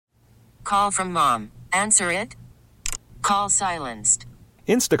Call from mom. Answer it. Call silenced.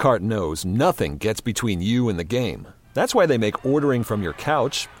 Instacart knows nothing gets between you and the game. That's why they make ordering from your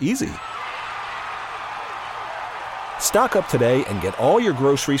couch easy. Stock up today and get all your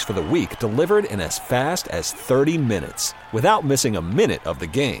groceries for the week delivered in as fast as 30 minutes without missing a minute of the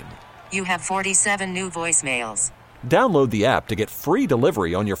game. You have 47 new voicemails. Download the app to get free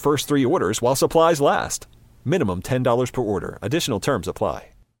delivery on your first 3 orders while supplies last. Minimum $10 per order. Additional terms apply.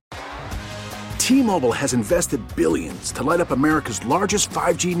 T-Mobile has invested billions to light up America's largest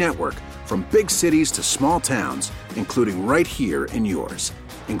 5G network, from big cities to small towns, including right here in yours.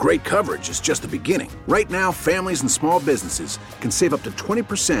 And great coverage is just the beginning. Right now, families and small businesses can save up to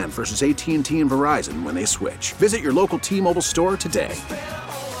 20% versus AT&T and Verizon when they switch. Visit your local T-Mobile store today.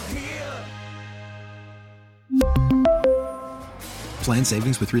 Plan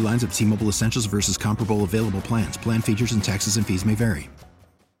savings with 3 lines of T-Mobile Essentials versus comparable available plans. Plan features and taxes and fees may vary.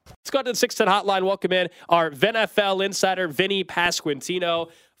 Let's go to the 610 hotline. Welcome in our viNFL insider, Vinnie Pasquantino,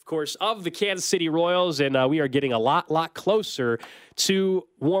 of course, of the Kansas City Royals. And we are getting a lot closer to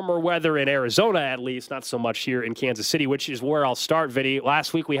warmer weather in Arizona, at least. Not so much here in Kansas City, which is where I'll start, Vinnie.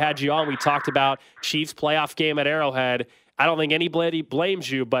 Last week we had you on. We talked about Chiefs playoff game at Arrowhead. I don't think anybody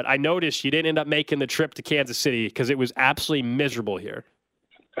blames you, but I noticed you didn't end up making the trip to Kansas City because it was absolutely miserable here.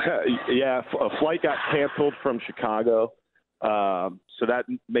 Yeah, a flight got canceled from Chicago, so that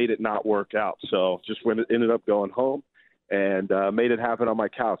made it not work out. So just ended up going home and made it happen on my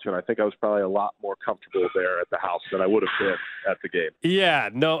couch. And I think I was probably a lot more comfortable there at the house than I would have been at the game. Yeah,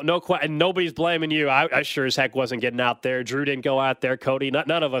 and nobody's blaming you. I sure as heck wasn't getting out there. Drew didn't go out there. Cody,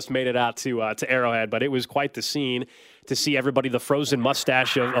 none of us made it out to Arrowhead, but it was quite the scene to see everybody, the frozen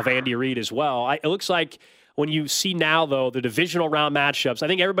mustache of Andy Reid as well. It looks like when you see now, though, the divisional round matchups, I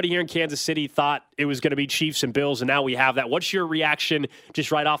think everybody here in Kansas City thought it was going to be Chiefs and Bills, and now we have that. What's your reaction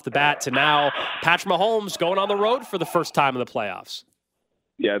just right off the bat to now Patrick Mahomes going on the road for the first time in the playoffs?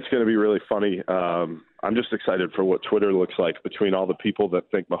 Yeah, it's going to be really funny. I'm just excited for what Twitter looks like between all the people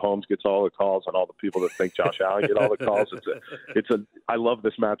that think Mahomes gets all the calls and all the people that think Josh Allen get all the calls. I love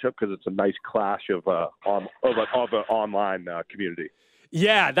this matchup because it's a nice clash of an online community.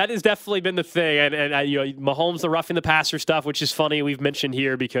 Yeah, that has definitely been the thing. And Mahomes, the roughing the passer stuff, which is funny, we've mentioned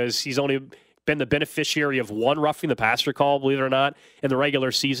here because he's only been the beneficiary of one roughing the passer call, believe it or not, in the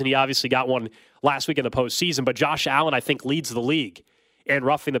regular season. He obviously got one last week in the postseason, but Josh Allen, I think, leads the league in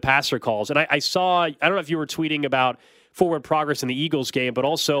roughing the passer calls. And I saw, I don't know if you were tweeting about forward progress in the Eagles game, but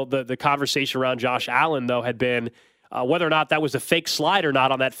also the conversation around Josh Allen, though, had been whether or not that was a fake slide or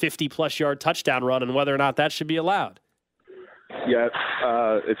not on that 50-plus yard touchdown run and whether or not that should be allowed. Yeah,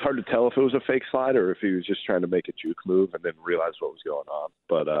 it's hard to tell if it was a fake slide or if he was just trying to make a juke move and then realize what was going on.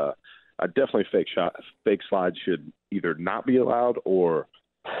 But I definitely fake slides should either not be allowed or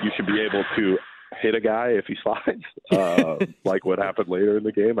you should be able to hit a guy if he slides, like what happened later in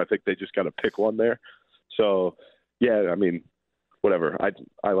the game. I think they just got to pick one there. So, yeah, I mean, whatever.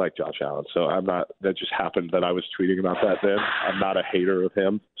 I like Josh Allen, so I'm not. That just happened that I was tweeting about that then. I'm not a hater of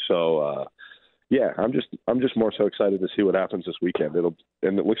him, so yeah, I'm just more so excited to see what happens this weekend. And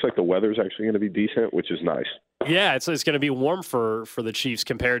it looks like the weather's actually going to be decent, which is nice. Yeah, it's going to be warm for the Chiefs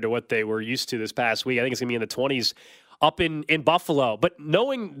compared to what they were used to this past week. I think it's going to be in the 20s up in Buffalo. But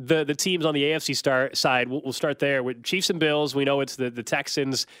knowing the teams on the AFC side, we'll start there. With Chiefs and Bills, we know it's the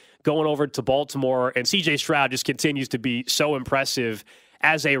Texans going over to Baltimore, and C.J. Stroud just continues to be so impressive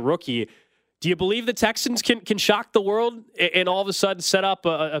as a rookie. Do you believe the Texans can shock the world and all of a sudden set up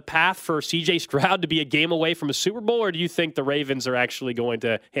a path for C.J. Stroud to be a game away from a Super Bowl, or do you think the Ravens are actually going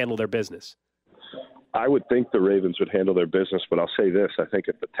to handle their business? I would think the Ravens would handle their business, but I'll say this. I think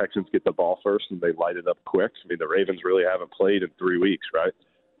if the Texans get the ball first and they light it up quick, I mean, the Ravens really haven't played in 3 weeks, right,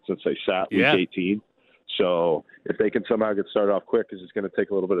 since they sat week 18. So if they can somehow get started off quick, because it's going to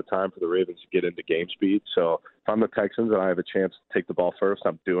take a little bit of time for the Ravens to get into game speed. So if I'm the Texans and I have a chance to take the ball first,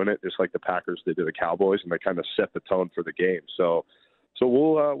 I'm doing it, just like the Packers did to the Cowboys, and they kind of set the tone for the game. So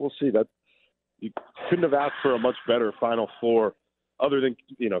we'll see. That you couldn't have asked for a much better Final Four, other than,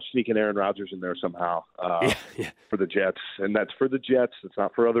 sneaking Aaron Rodgers in there somehow for the Jets. And that's for the Jets. It's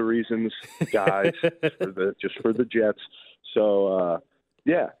not for other reasons, guys. Just for the Jets. So,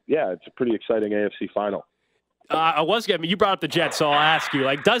 yeah, it's a pretty exciting AFC final. You brought up the Jets, so I'll ask you,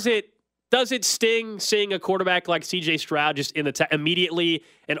 does it sting seeing a quarterback like C.J. Stroud just in immediately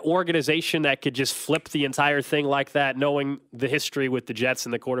an organization that could just flip the entire thing like that, knowing the history with the Jets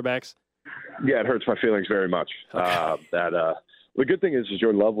and the quarterbacks? Yeah, it hurts my feelings very much. Okay. The good thing is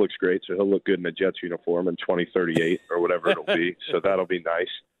Jordan Love looks great, so he'll look good in a Jets uniform in 2038 or whatever it'll be. So that'll be nice.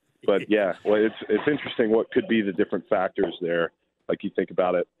 But yeah, well, it's interesting what could be the different factors there. Like you think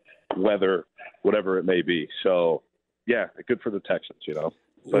about it, weather, whatever it may be. So, yeah, good for the Texans,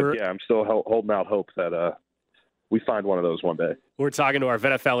 But, I'm still holding out hope that we find one of those one day. We're talking to our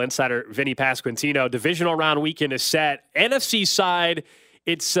viNFL insider, Vinnie Pasquantino. Divisional round weekend is set. NFC side,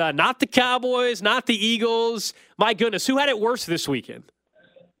 it's not the Cowboys, not the Eagles. My goodness, who had it worse this weekend?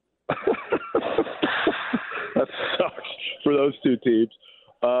 That sucks for those two teams.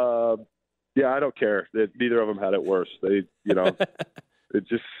 I don't care. Neither of them had it worse. They, they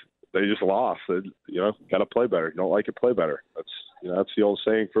just lost. Got to play better. You don't like it, play better. That's the old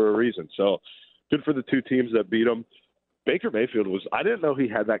saying for a reason. So good for the two teams that beat them. Baker Mayfield I didn't know he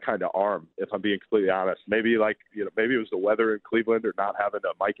had that kind of arm, if I'm being completely honest. Maybe maybe it was the weather in Cleveland or not having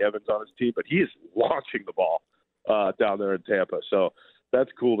Mike Evans on his team, but he is launching the ball down there in Tampa. So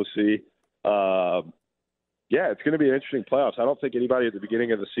that's cool to see. It's going to be an interesting playoffs. I don't think anybody at the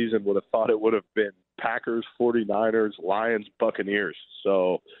beginning of the season would have thought it would have been Packers, 49ers, Lions, Buccaneers.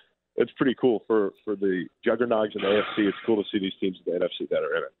 So it's pretty cool for the juggernauts in the AFC. It's cool to see these teams in the NFC that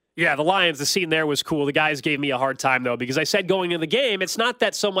are in it. Yeah, the Lions, the scene there was cool. The guys gave me a hard time, though, because I said going into the game, it's not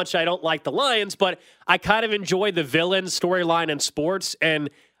that so much I don't like the Lions, but I kind of enjoy the villain storyline in sports. And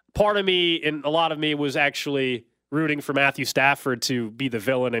part of me, and a lot of me, was actually rooting for Matthew Stafford to be the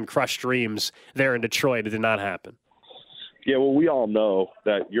villain and crush dreams there in Detroit. It did not happen. Yeah, well, we all know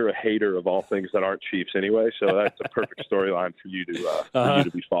that you're a hater of all things that aren't Chiefs anyway, so that's a perfect storyline for you to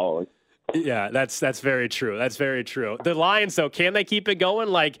be following. Yeah, that's very true. That's very true. The Lions, though, can they keep it going?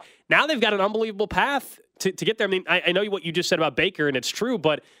 Like, now they've got an unbelievable path to get there. I mean, I know what you just said about Baker, and it's true,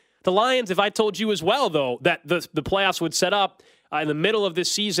 but the Lions, if I told you as well, though, that the playoffs would set up in the middle of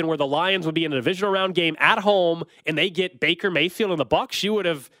this season where the Lions would be in a divisional round game at home and they get Baker Mayfield and the Bucs, you would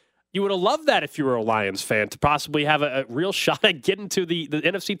have loved that if you were a Lions fan, to possibly have a real shot at getting to the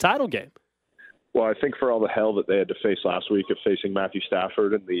NFC title game. Well, I think for all the hell that they had to face last week of facing Matthew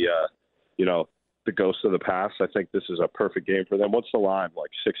Stafford and the ghost of the past, I think this is a perfect game for them. What's the line? Like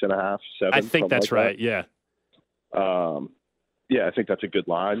 6.5, 7? I think that's right. Yeah. I think that's a good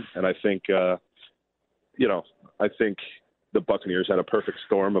line. And I think, I think the Buccaneers had a perfect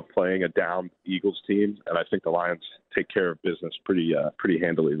storm of playing a down Eagles team. And I think the Lions take care of business pretty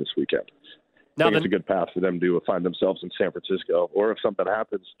handily this weekend. I think it's a good path for them to find themselves in San Francisco. Or if something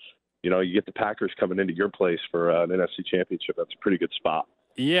happens, you get the Packers coming into your place for an NFC championship. That's a pretty good spot.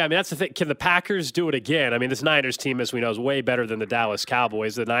 Yeah, I mean, that's the thing. Can the Packers do it again? I mean, this Niners team, as we know, is way better than the Dallas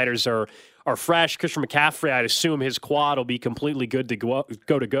Cowboys. The Niners are fresh. Christian McCaffrey, I'd assume his quad will be completely good to go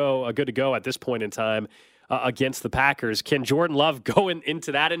at this point in time against the Packers. Can Jordan Love go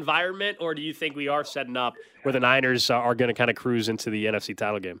into that environment, or do you think we are setting up where the Niners are going to kind of cruise into the NFC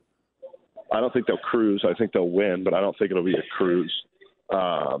title game? I don't think they'll cruise. I think they'll win, but I don't think it'll be a cruise.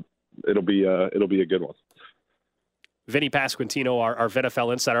 It'll be a good one. Vinnie Pasquantino, our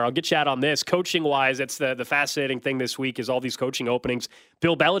viNFL insider. I'll get you out on this. Coaching-wise, it's the fascinating thing this week is all these coaching openings.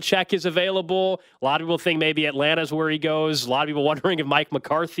 Bill Belichick is available. A lot of people think maybe Atlanta's where he goes. A lot of people wondering if Mike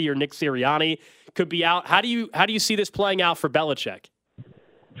McCarthy or Nick Sirianni could be out. How do you see this playing out for Belichick?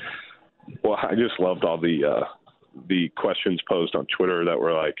 Well, I just loved all the questions posed on Twitter that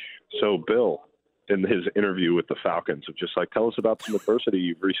were like, so Bill, in his interview with the Falcons, of just like, tell us about some adversity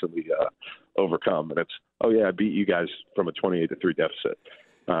you've recently overcome. And it's, oh yeah, I beat you guys from a 28-3 deficit.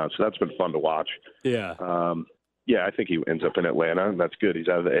 So that's been fun to watch. Yeah. I think he ends up in Atlanta, and that's good. He's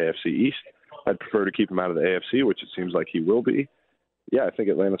out of the AFC East. I'd prefer to keep him out of the AFC, which it seems like he will be. Yeah, I think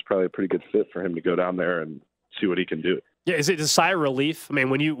Atlanta's probably a pretty good fit for him to go down there and see what he can do. Yeah, is it a sigh of relief? I mean,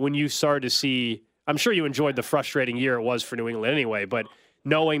 when you started to see, I'm sure you enjoyed the frustrating year it was for New England anyway, but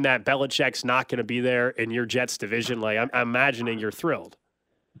knowing that Belichick's not going to be there in your Jets division, like I'm imagining you're thrilled.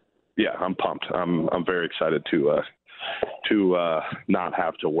 Yeah, I'm pumped. I'm very excited to not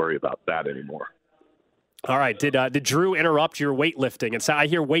have to worry about that anymore. All right. Did Drew interrupt your weightlifting? I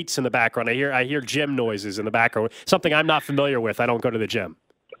hear weights in the background. I hear gym noises in the background. Something I'm not familiar with. I don't go to the gym.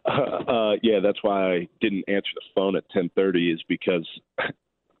 Yeah, that's why I didn't answer the phone at 10:30 is because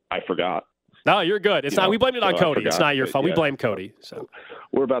I forgot. No, you're good. It's not. We blame it on Cody. It's not your fault. Yeah. We blame Cody. So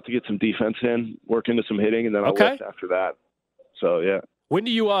we're about to get some defense in, work into some hitting, and then I'll lift after that. So yeah. When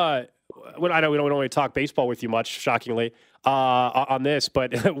do you? When I know we don't really talk baseball with you much, shockingly, on this,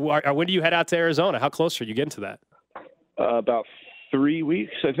 but when do you head out to Arizona? How close are you getting to that? About 3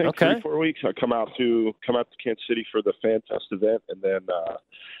 weeks, I think. Okay. 3-4 weeks. I come out to Kansas City for the Fan Fest event, and then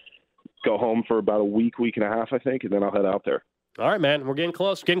go home for about a week and a half, I think, and then I'll head out there. All right, man. We're getting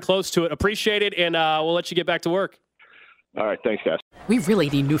close to it. Appreciate it, and we'll let you get back to work. All right, thanks, guys. We really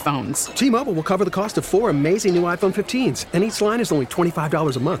need new phones. T-Mobile will cover the cost of 4 amazing new iPhone 15s, and each line is only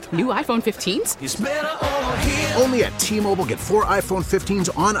 $25 a month. New iPhone 15s? It's better over here. Only at T-Mobile, get 4 iPhone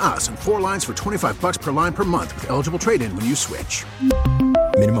 15s on us and 4 lines for $25 per line per month with eligible trade-in when you switch.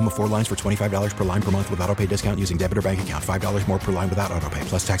 Minimum of 4 lines for $25 per line per month with autopay discount using debit or bank account. $5 more per line without autopay,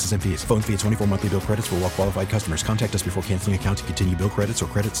 plus taxes and fees. Phone fee at 24 monthly bill credits for well-qualified customers. Contact us before canceling account to continue bill credits or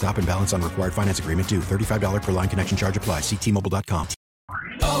credit stop and balance on required finance agreement due. $35 per line connection charge applies. See T-Mobile.com.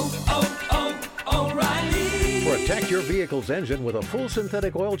 O'Reilly. Protect your vehicle's engine with a full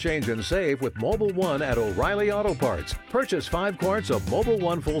synthetic oil change and save with Mobile One at O'Reilly Auto Parts. Purchase 5 quarts of Mobile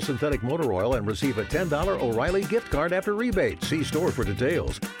One full synthetic motor oil and receive a $10 O'Reilly gift card after rebate. See store for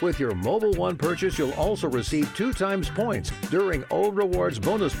details. With your Mobile One purchase, you'll also receive 2 times points during O Rewards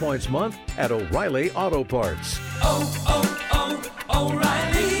Bonus Points Month at O'Reilly Auto Parts.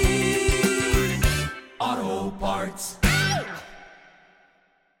 O'Reilly Auto Parts.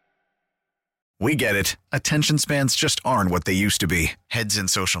 We get it. Attention spans just aren't what they used to be. Heads in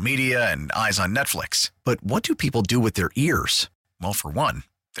social media and eyes on Netflix. But what do people do with their ears? Well, for one,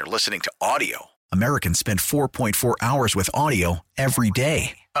 they're listening to audio. Americans spend 4.4 hours with audio every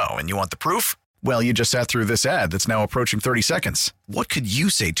day. Oh, and you want the proof? Well, you just sat through this ad that's now approaching 30 seconds. What could you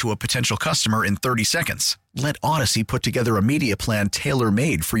say to a potential customer in 30 seconds? Let Odyssey put together a media plan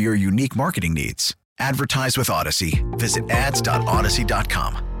tailor-made for your unique marketing needs. Advertise with Odyssey. Visit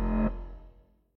ads.odyssey.com.